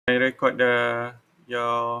I record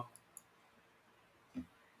your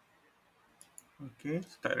okay,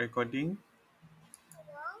 start recording.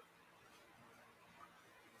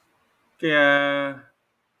 Okay,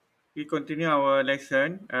 we continue our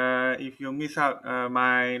lesson. If you miss out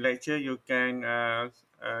my lecture, you can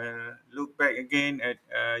look back again at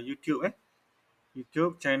YouTube.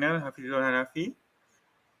 YouTube channel Hafizul Hanafi.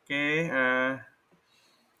 Okay,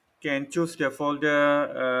 can choose the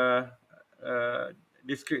folder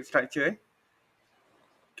discrete structure.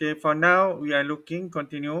 Okay, for now we are looking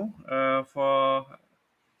continue for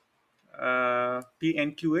P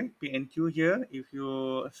and Q. P and Q here. If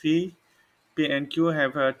you see, P and Q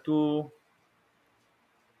have two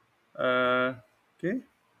uh, okay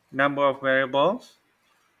number of variables.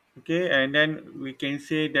 Okay, and then we can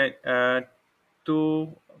say that 2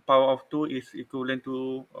 power of 2 is equivalent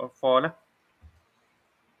to 4 lah.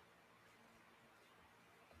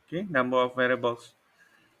 Okay, number of variables.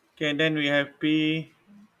 Okay, and then we have P,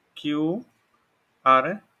 Q,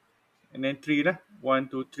 R, and then 3 lah. 1,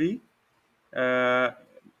 2, 3.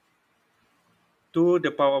 2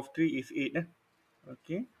 the power of 3 is 8 lah.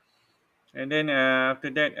 Okay, and then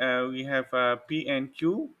after that we have P and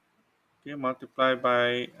Q. Okay, multiply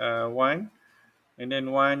by 1, and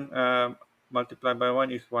then 1 multiplied by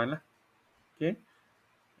 1 is 1 lah. Okay,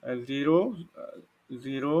 0,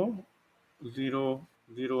 0, 0,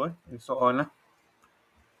 0, and so on lah.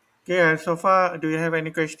 Okay, so far, do you have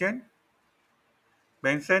any question?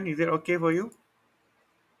 Benson, is it okay for you?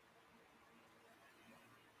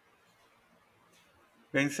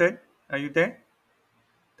 Benson, are you there?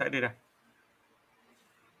 Tak ada dah.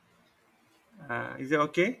 Is it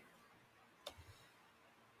okay?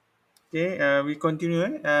 Okay, we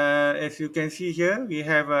continue. As you can see here, we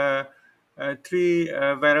have three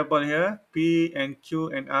variable here, P and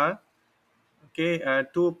Q and R. Okay,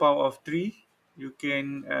 2 power of 3. You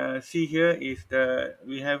can see here is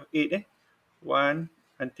we have 8. 1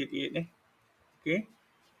 until 8. Okay,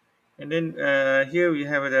 and then here we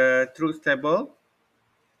have the truth table.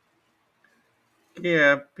 Okay,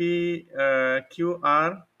 Q,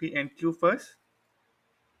 R, P and Q first.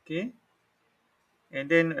 Okay, and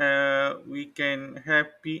then we can have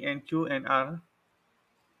P and Q and R.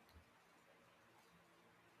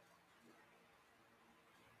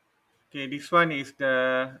 Okay, this one is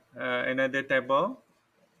the another table.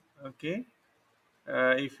 Okay,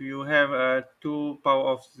 if you have 2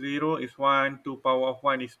 power of 0 is 1, 2 power of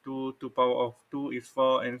 1 is 2, 2 power of 2 is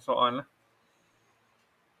 4, and so on.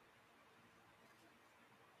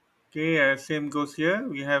 Okay, same goes here.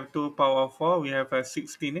 We have 2 power of 4. We have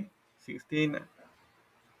 16. 16.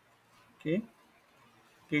 Okay,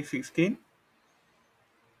 okay, 16.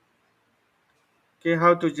 Okay,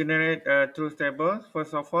 how to generate a truth table?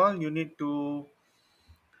 First of all, you need to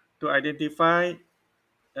identify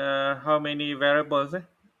how many variables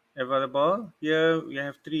available. Here we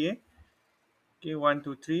have 3. Okay, 1,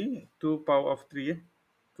 2, 3. 2 power of 3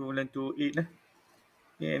 equivalent to 8.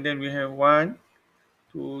 Okay, and then we have 1,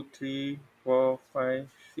 2, 3, 4, 5,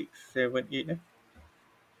 6, 7, 8.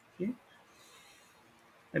 Okay,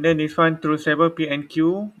 and then this one truth table P and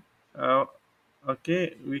Q.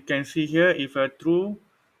 Okay, we can see here if a true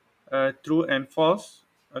and false.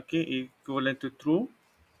 Okay, equivalent to true.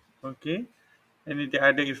 Okay, and the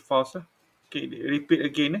other is false. Okay, repeat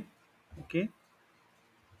again. Okay.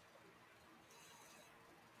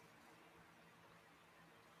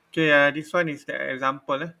 Okay, this one is the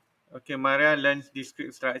example. Okay, Maria learns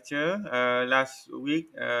discrete structure. Last week,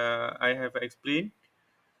 I have explained.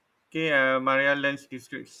 Okay, Maria learns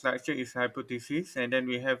discrete structure is hypothesis, and then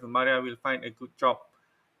we have Maria will find a good job.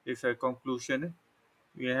 It's a conclusion.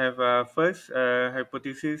 We have first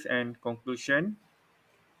hypothesis and conclusion.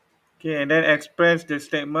 Okay, and then express the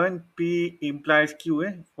statement P implies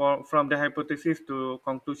Q from the hypothesis to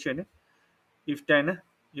conclusion. If then,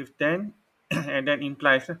 if then, and then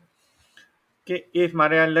implies. Okay, if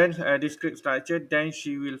Maria learns a discrete structure, then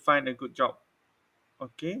she will find a good job.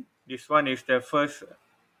 Okay, this one is the first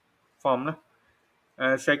form.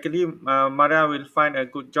 Secondly, Maria will find a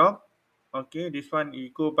good job. Okay, this one you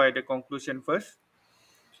go by the conclusion first.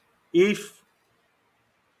 If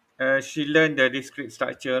she learned the discrete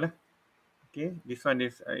structure, okay, this one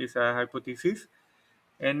is a hypothesis.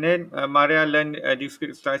 And then Maria learned a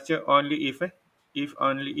discrete structure only if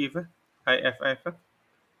only if IFF,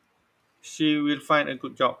 she will find a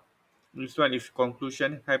good job. This one is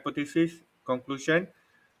conclusion, hypothesis, conclusion.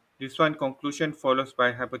 This one conclusion follows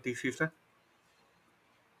by hypothesis.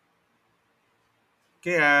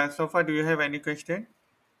 Okay, so far do you have any question?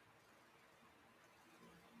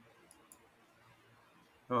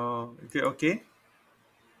 Oh, okay, okay.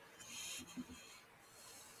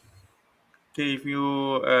 Okay, if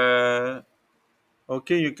you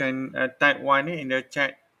okay, you can type one in the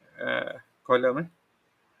chat column.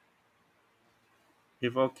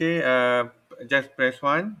 If okay, just press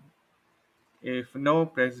one. If no,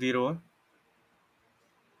 press zero.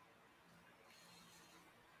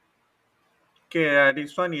 Okay,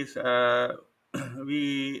 this one is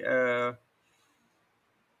we uh,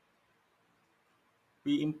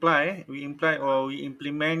 we imply or we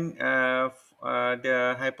implement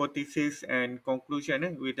the hypothesis and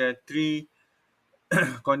conclusion with the three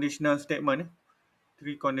conditional statement.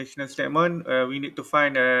 Three conditional statement. We need to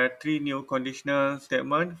find three new conditional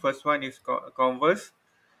statement. First one is converse.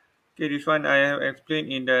 Okay, this one I have explained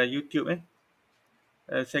in the YouTube.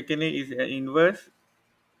 Secondly is inverse,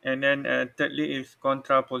 and then thirdly is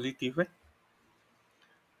contrapositive.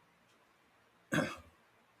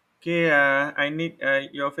 Okay, I need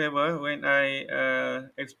your favor when I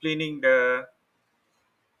explaining the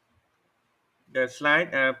slide.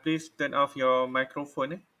 Please turn off your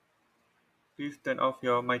microphone. Please turn off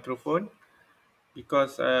your microphone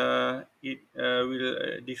because it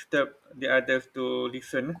will disturb the others to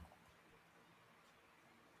listen.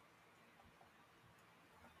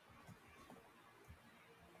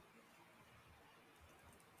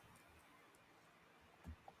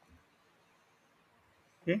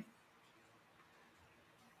 Okay.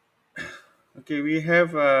 Okay, we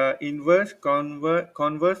have inverse,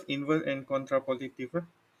 converse, inverse, and contrapositive.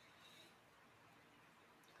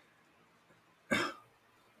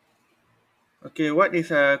 Okay, what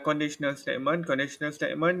is a conditional statement? Conditional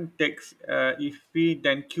statement takes if P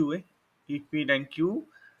then Q. If P then Q,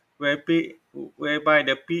 whereby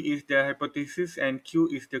the P is the hypothesis and Q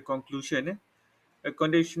is the conclusion. A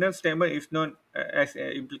conditional statement is known as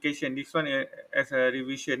an implication. This one as a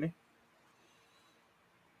revision.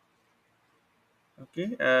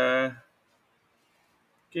 Okay.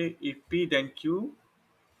 Okay. If P then Q.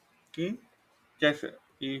 Okay. Just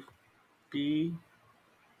if P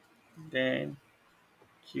then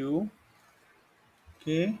Q.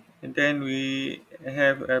 Okay. And then we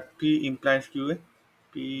have a P implies Q.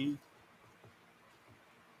 P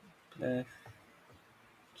plus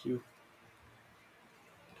Q.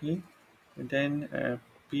 Okay. And then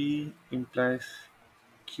P implies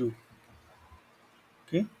Q.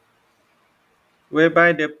 Okay.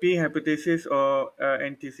 Whereby the P hypothesis or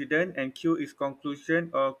antecedent and Q is conclusion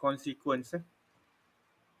or consequence.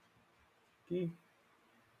 Okay.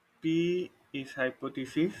 P is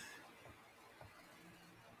hypothesis.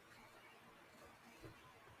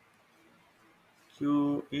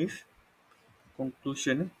 Q is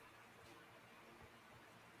conclusion.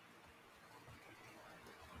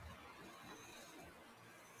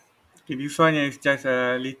 Okay, this one is just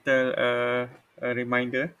a little a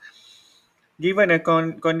reminder. Given a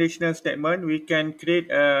conditional statement, we can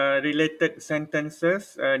create related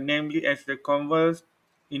sentences, namely as the converse,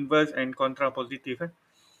 inverse, and contrapositive.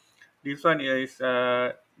 This one is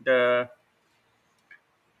the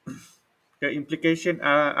implication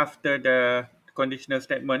after the conditional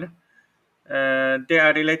statement. They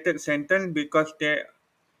are related sentence because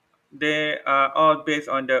they are all based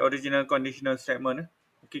on the original conditional statement.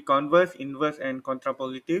 Okay, converse, inverse, and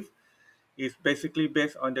contrapositive is basically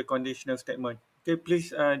based on the conditional statement. Okay, please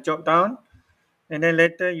jot down, and then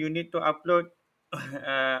later you need to upload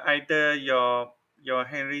either your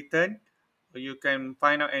handwritten, or you can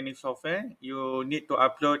find out any software. You need to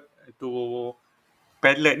upload to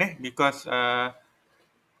Padlet, because uh,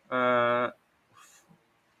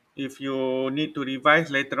 if you need to revise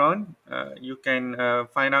later on, you can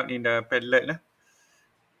find out in the Padlet.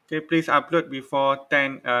 Okay, please upload before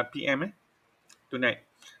 10 p.m. Tonight.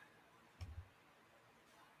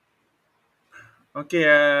 Okay,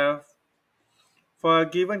 for a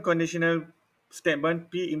given conditional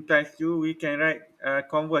statement P implies Q, we can write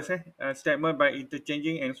converse statement by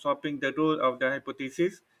interchanging and swapping the rule of the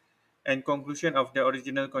hypothesis and conclusion of the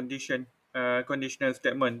original conditional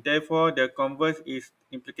statement. Therefore, the converse is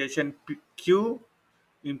implication Q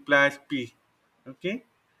implies P. Okay,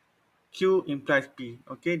 Q implies P.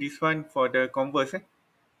 Okay, this one for the converse.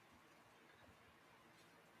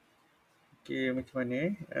 Okay, macam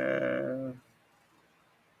mana?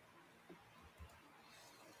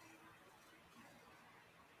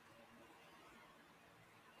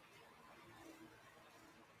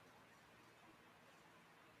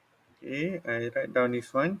 Okay, I write down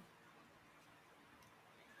this one.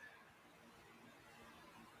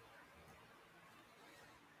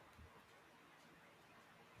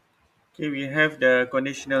 Okay, we have the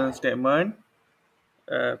conditional statement.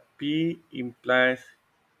 P implies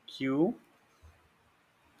Q.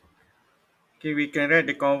 Okay, we can write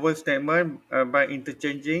the converse statement by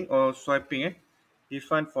interchanging or swapping. This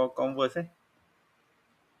one for converse.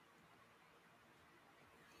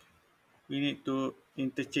 We need to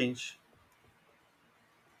interchange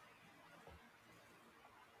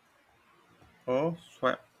or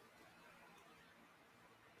swap.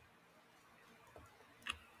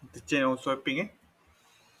 Interchange or swapping.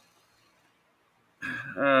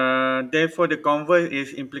 Therefore, the converse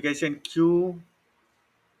is implication Q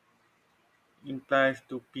implies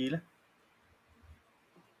to P lah.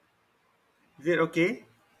 Is it okay?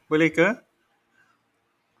 Boleh ke?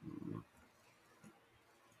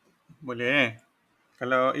 Boleh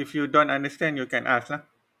Kalau if you don't understand, you can ask lah.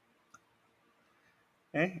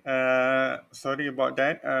 Sorry about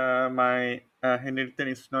that. My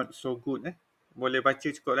handwritten is not so good. Boleh baca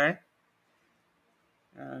cukup lah.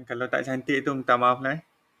 Kalau tak cantik tu minta maaf lah.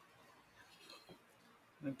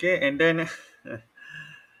 Okay, and then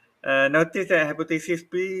notice that hypothesis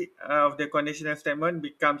P of the conditional statement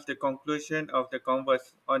becomes the conclusion of the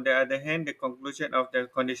converse. On the other hand, the conclusion of the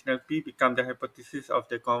conditional P becomes the hypothesis of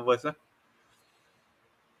the converse.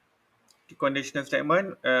 The conditional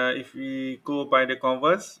statement, if we go by the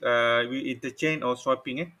converse, we interchange or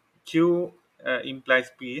swapping. Q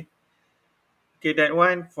implies P. Okay, that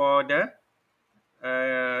one for the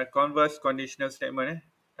converse conditional statement.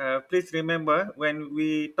 Please remember, when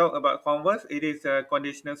we talk about converse, it is a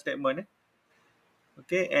conditional statement.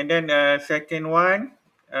 Okay, and then second one,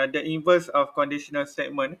 the inverse of conditional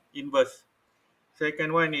statement, inverse.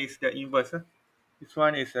 Second one is the inverse. This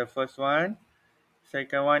one is the first one.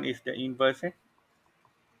 Second one is the inverse.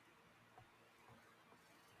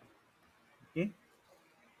 Okay,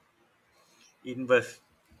 inverse.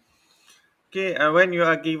 Okay, when you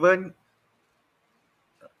are given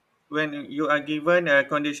a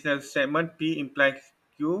conditional statement P implies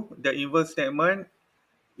Q, the inverse statement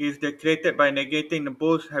is created by negating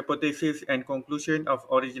both hypothesis and conclusion of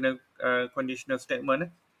original conditional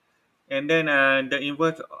statement. And then the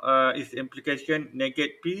inverse is implication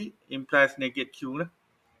negate P implies negate Q.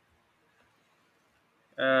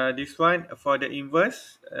 This one for the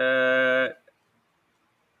inverse,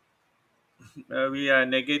 we are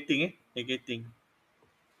negating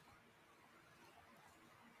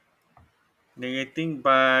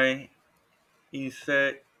by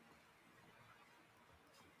insert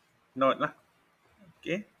not lah.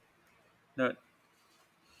 Okay, not.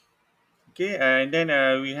 Okay, and then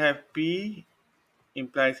we have P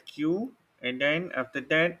implies Q, and then after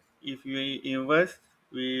that, if we inverse,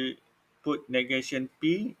 we put negation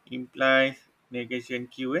P implies negation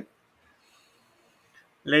Q.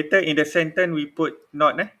 Later in the sentence, we put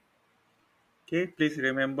not. Okay, please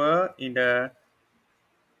remember in the,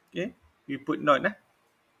 okay, we put not.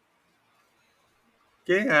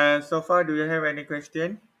 Okay, so far do you have any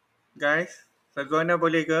question, guys? Sazwana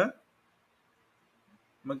boleh ke?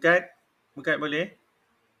 Megat? Megat boleh?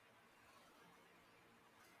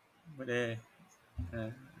 Boleh. Uh,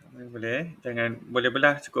 boleh. Jangan, boleh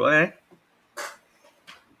belah cukup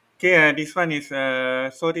Okay, this one is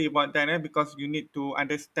sorry about that because you need to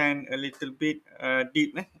understand a little bit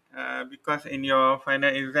deep because in your final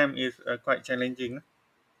exam is quite challenging.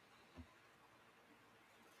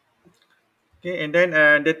 Okay, and then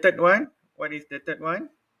the third one, what is the third one?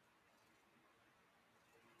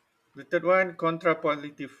 The third one,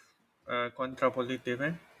 contrapositive.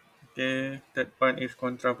 Contrapositive. Okay, third one is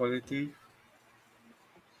contrapositive.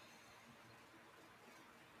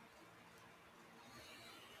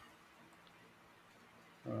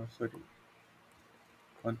 Sorry,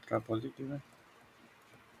 contrapositive.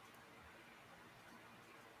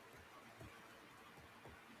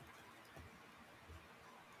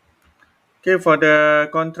 Okay, for the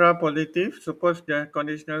contrapositive, suppose the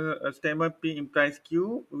conditional statement P implies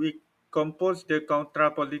Q, we compose the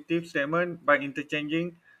contrapositive statement by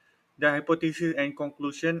interchanging the hypothesis and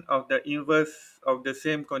conclusion of the inverse of the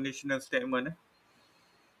same conditional statement.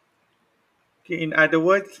 Okay, in other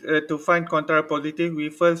words, to find contrapositive, we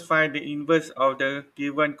first find the inverse of the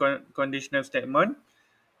given conditional statement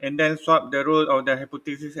and then swap the role of the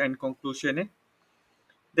hypothesis and conclusion.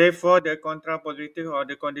 Therefore, the contrapositive or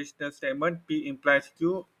the conditional statement P implies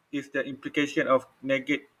Q is the implication of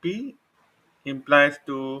negate P implies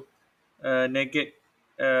to negate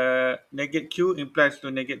Q implies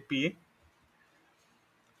to negate P.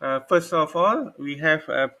 First of all, we have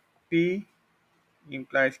P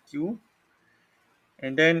implies Q,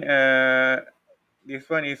 and then this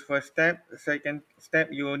one is first step. Second step,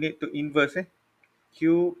 you need to inverse.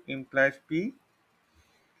 Q implies P.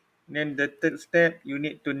 Then the third step, you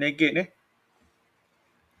need to negate.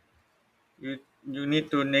 You need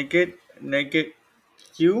to negate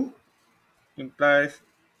Q implies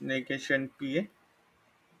negation P.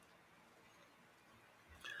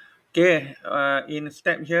 Okay, in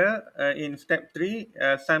step here, in step 3,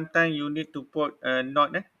 sometimes you need to put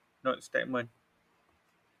not, not statement.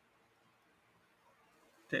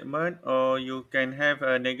 Statement, or you can have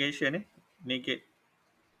a negation, negate.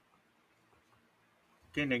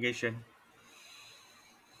 Okay, negation.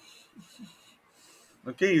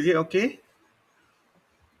 Okay, is it okay?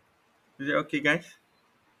 Is it okay, guys?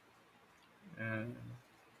 Uh,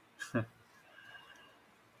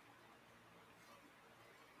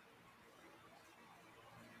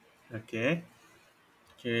 okay.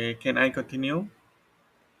 Okay, can I continue?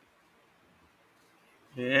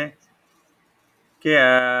 Okay. Okay,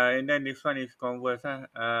 and then this one is converse.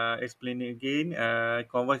 Explaining again,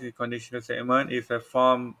 converse is conditional statement is a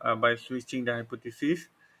form by switching the hypothesis.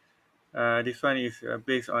 This one is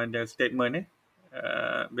based on the statement,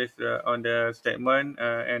 based on the statement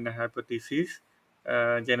and the hypothesis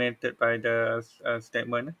generated by the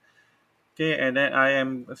statement. Okay, and then I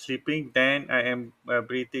am sleeping, then I am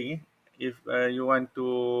breathing. If you want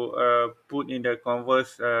to put in the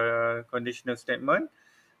converse conditional statement,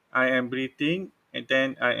 I am breathing and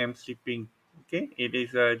then I am sleeping. Okay, it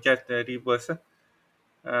is just the reverse.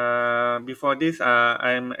 Before this,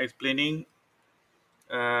 I am explaining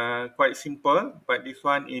quite simple, but this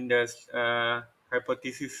one in the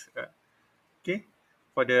hypothesis. Okay,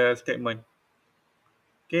 for the statement.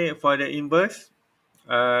 Okay, for the inverse,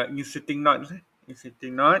 inserting not,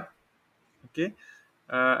 inserting not. Okay,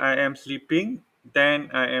 I am sleeping,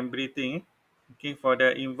 then I am breathing. Okay, for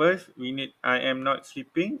the inverse, we need I am not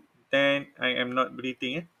sleeping, then I am not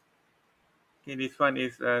breathing. Okay, this one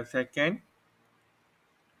is second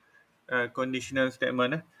conditional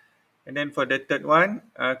statement. And then for the third one,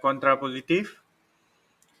 contrapositive.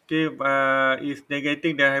 Okay, is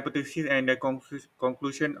negating the hypothesis and the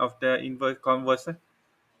conclusion of the inverse converse.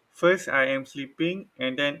 First, I am sleeping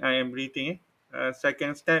and then I am breathing.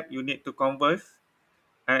 Second step, you need to converse.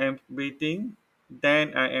 I am breathing,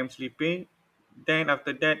 then I am sleeping. Then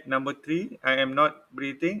after that, number three, I am not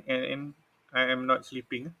breathing and I am not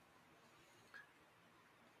sleeping.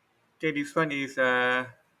 Okay, this one is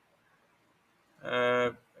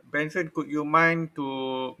Benson. Could you mind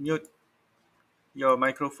to mute your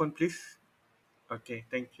microphone, please? Okay,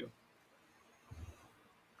 thank you.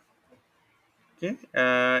 Okay,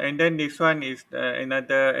 and then this one is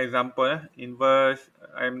another example. Inverse,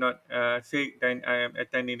 I am not sick, then I am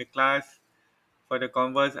attending the class. For the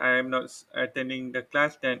converse, I am not attending the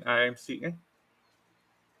class, then I am sick.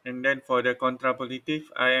 And then for the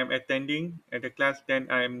contrapositive, I am attending at the class, then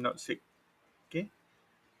I am not sick. Okay.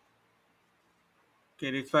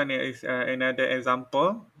 Okay, this one is another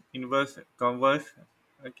example. Inverse, converse.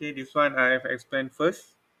 Okay, this one I have explained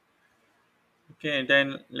first. Okay, and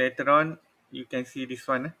then later on, you can see this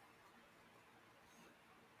one.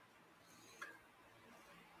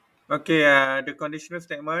 Okay, the conditional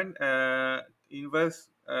statement, inverse,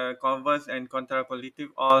 converse, and contrapositive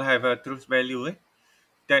all have a truth value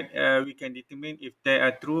that we can determine if they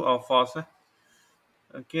are true or false.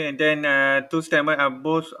 Okay, and then two statements are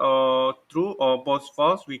both or true or both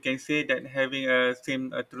false. We can say that having a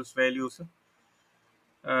same truth values.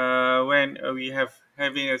 When we have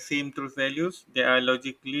having a same truth values, they are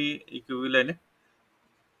logically equivalent.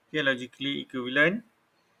 Okay, logically equivalent.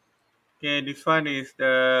 Okay, this one is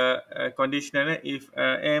the conditional. If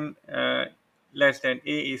m less than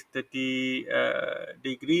a is 30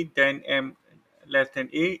 degree, then m less than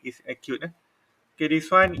a is acute. Okay,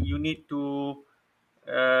 this one you need to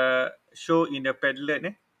show in the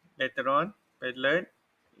Padlet later on. Padlet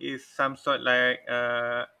is some sort like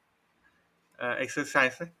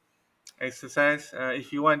exercise. Exercise.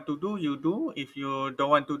 If you want to do, you do. If you don't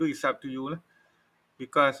want to do, it's up to you.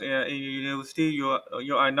 Because in university, you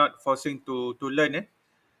are not forcing to learn.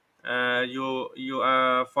 You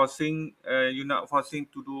are forcing. You're not forcing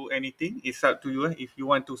to do anything. It's up to you. If you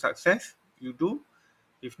want to success, you do.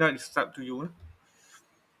 If not, it's up to you.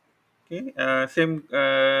 Okay, same.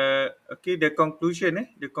 Okay, the conclusion,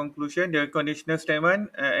 the conclusion, the conditional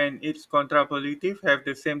statement and its contrapositive have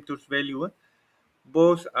the same truth value.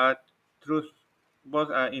 Both are truth,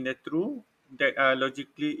 both are in the true that are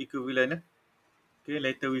logically equivalent. Okay,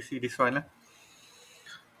 later we see this one.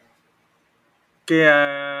 Okay,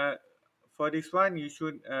 for this one, you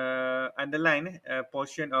should underline a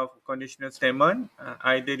portion of conditional statement,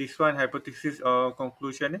 either this one hypothesis or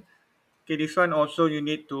conclusion. Okay, this one also you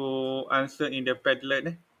need to answer in the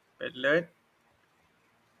Padlet. Padlet.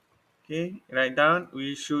 Okay, write down.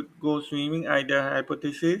 We should go swimming, either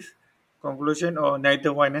hypothesis, conclusion, or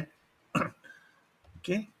neither one.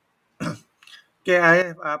 Okay. Okay, I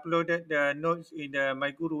have uploaded the notes in the my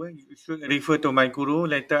guru. You should refer to my guru.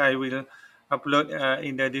 Later, I will upload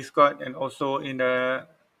in the Discord and also in the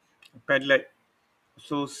Padlet.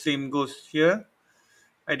 So same goes here.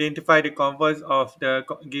 Identify the converse of the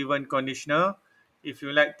given conditional. If you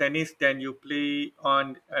like tennis, then you play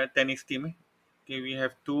on a tennis team. Okay, we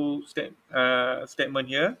have two statement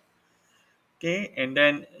here. Okay, and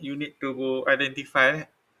then you need to go identify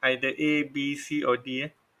either A, B, C, or D.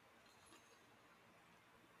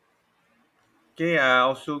 Okay,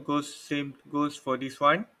 also goes same goes for this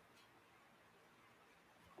one.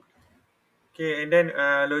 Okay, and then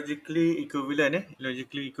logically equivalent.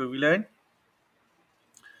 Logically equivalent.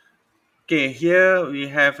 Okay, here we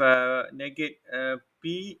have negate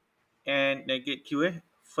P and negate Q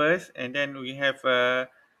first, and then we have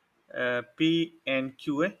P and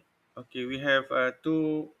Q. Okay, we have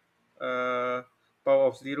two power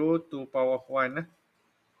of 0 to power of 1.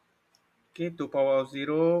 Okay, 2 power of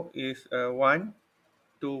 0 is 1,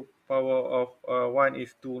 2 power of 1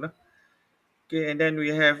 is 2. Okay, and then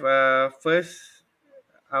we have first,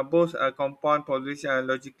 both compound position are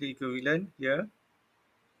logically equivalent here.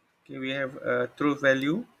 Okay, we have truth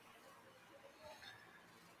value.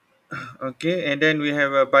 Okay, and then we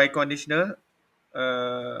have a biconditional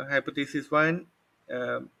hypothesis 1,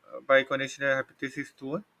 uh, biconditional hypothesis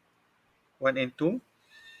 2, 1 and 2.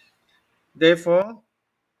 Therefore,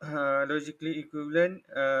 logically equivalent,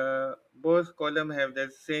 both column have the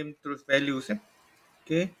same truth values.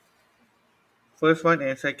 Okay, first one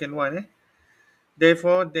and second one.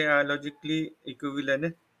 Therefore, they are logically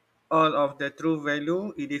equivalent. All of the true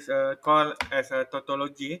value, it is called as a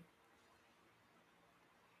tautology.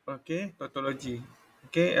 Okay, tautology.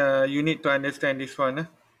 Okay, you need to understand this one.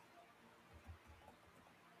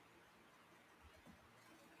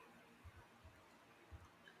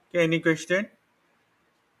 Okay, any question?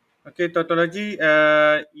 Okay, tautology,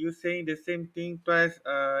 you saying the same thing twice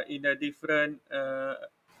in a different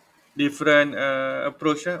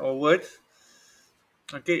approach or words.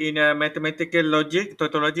 Okay, in a mathematical logic,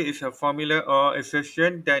 tautology is a formula or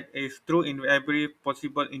assertion that is true in every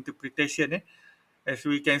possible interpretation. As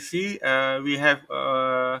we can see, we have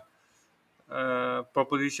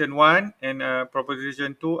proposition 1 and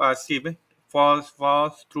proposition 2 are same. False,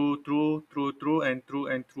 false, true, true, true, true, and true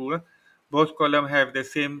and true. Both columns have the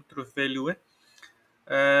same truth value.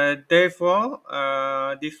 Therefore,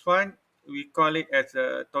 this one we call it as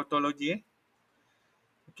a tautology.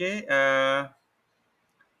 Okay.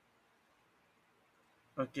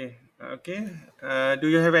 Okay. Okay. Do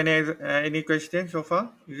you have any questions so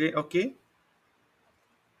far? Is it okay?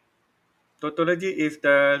 Tautology is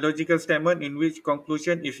the logical statement in which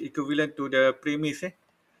conclusion is equivalent to the premise.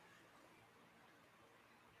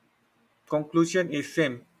 Conclusion is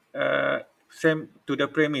same to the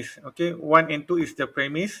premise. Okay, 1 and 2 is the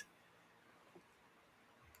premise.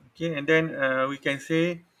 Okay, and then we can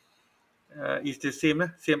say it's the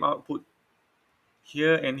same output.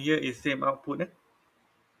 Here and here is same output.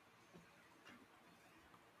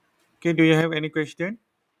 Okay, do you have any question?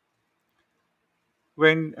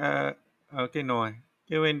 When okay, no.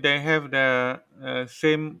 Okay, when they have the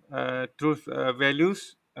same truth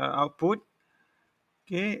values output,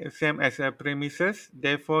 okay, same as premises,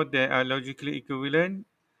 therefore they are logically equivalent.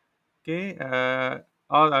 Okay,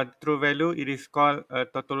 all are true value. It is called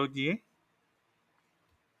tautology.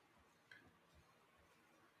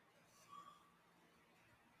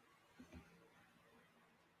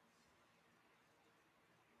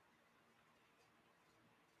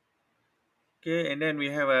 Okay, and then we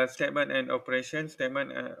have a statement and operation.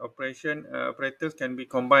 Statement operation operators can be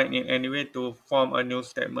combined in any way to form a new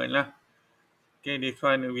statement lah. Okay, this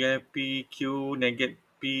one we have P, Q, negate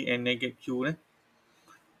P and negate Q.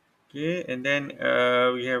 Okay, and then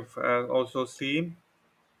we have also same.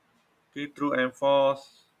 Okay, true and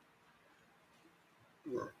false,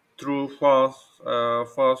 true, false,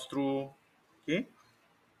 false, true. Okay,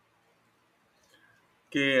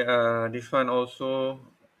 okay. This one also.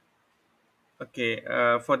 Okay,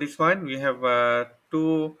 for this one we have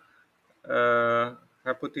two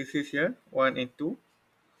hypotheses here, 1 and 2.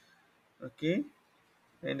 Okay,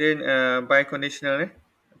 and then biconditional.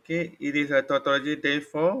 Okay, it is a tautology.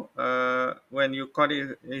 Therefore, when you call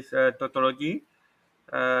it is a tautology,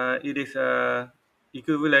 it is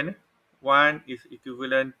equivalent. 1 is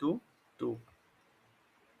equivalent to 2.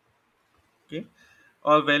 Okay,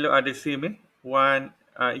 all value are the same. 1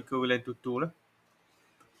 are equivalent to 2 lah.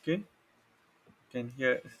 Okay, can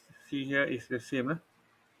here see here is the same lah.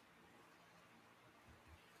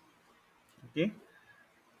 Okay,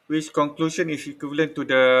 which conclusion is equivalent to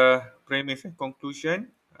the premise.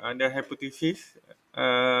 Conclusion, the hypothesis.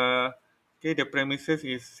 Uh, Okay, the premises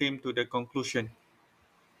is same to the conclusion.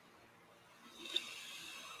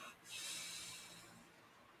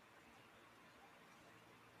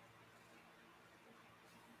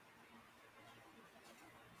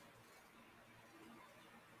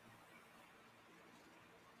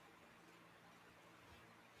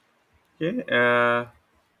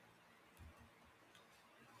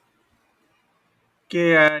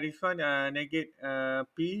 Okay, this one negate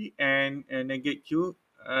P and negate Q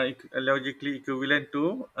logically equivalent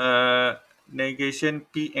to negation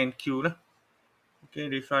P and Q lah. Okay,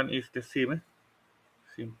 this one is the same.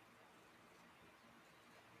 Same.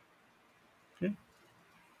 Okay.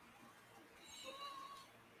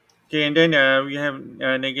 Okay, and then we have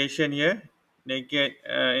negation here. Negate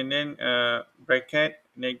and then bracket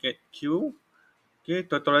negate Q. Okay,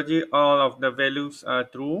 tautology, all of the values are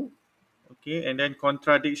true. Okay, and then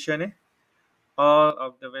contradiction, all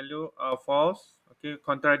of the value are false. Okay,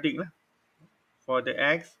 contradict lah for the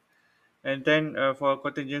X. And then for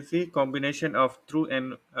contingency, combination of true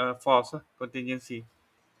and false contingency.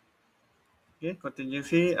 Okay,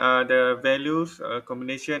 contingency are the values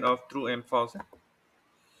combination of true and false.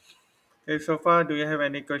 Okay, so far, do you have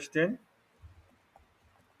any question?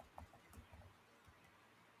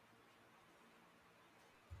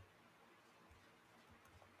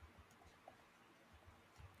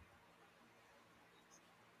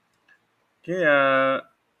 Okay,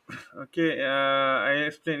 okay. I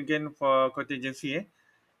explain again for contingency.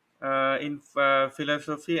 In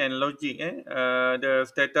philosophy and logic, the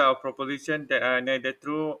status of proposition that are neither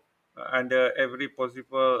true under every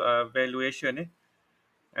possible valuation.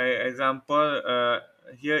 Example,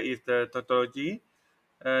 here is the tautology.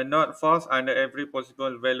 Not false under every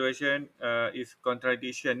possible valuation is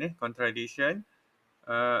contradiction. Contradiction.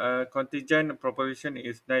 Contingent proposition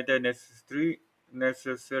is neither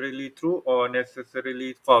necessarily true or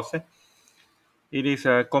necessarily false. It is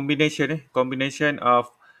a combination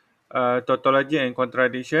of tautology and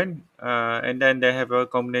contradiction, and then they have a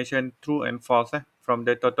combination true and false from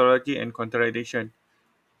the tautology and contradiction.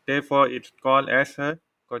 Therefore, it's called as a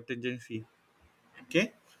contingency.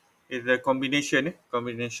 Okay, it's a combination.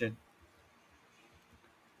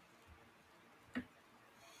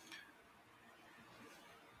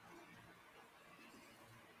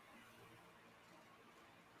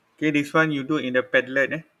 Okay, this one you do in the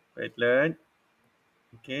Padlet. Padlet.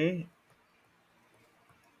 Okay,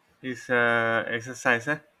 this exercise.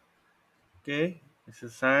 Okay,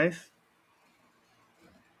 exercise,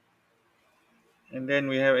 and then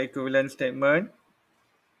we have equivalent statement.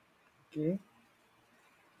 Okay.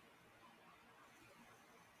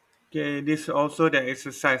 Okay, this also the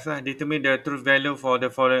exercise. Determine the truth value for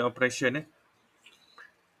the following operation.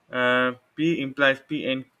 P implies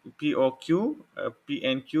P and P or Q. P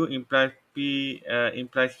and Q implies P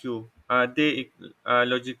implies Q. Are they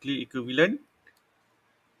logically equivalent?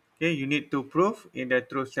 Okay, you need to prove in the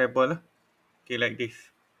truth table. Okay, like this.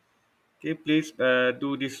 Okay, please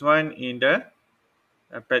do this one in the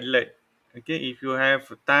Padlet. Okay, if you have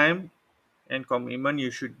time and commitment,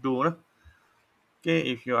 you should do. Okay,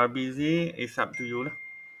 if you are busy, it's up to you.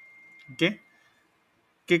 Okay.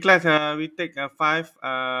 Okay, class. We take five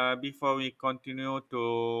before we continue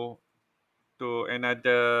to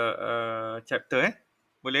another chapter.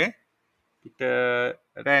 Boleh? Kita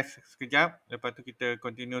rest sekejap. Lepas tu kita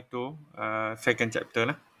continue to second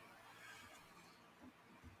chapter lah.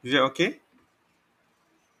 Is it okay?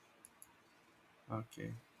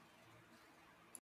 Okay.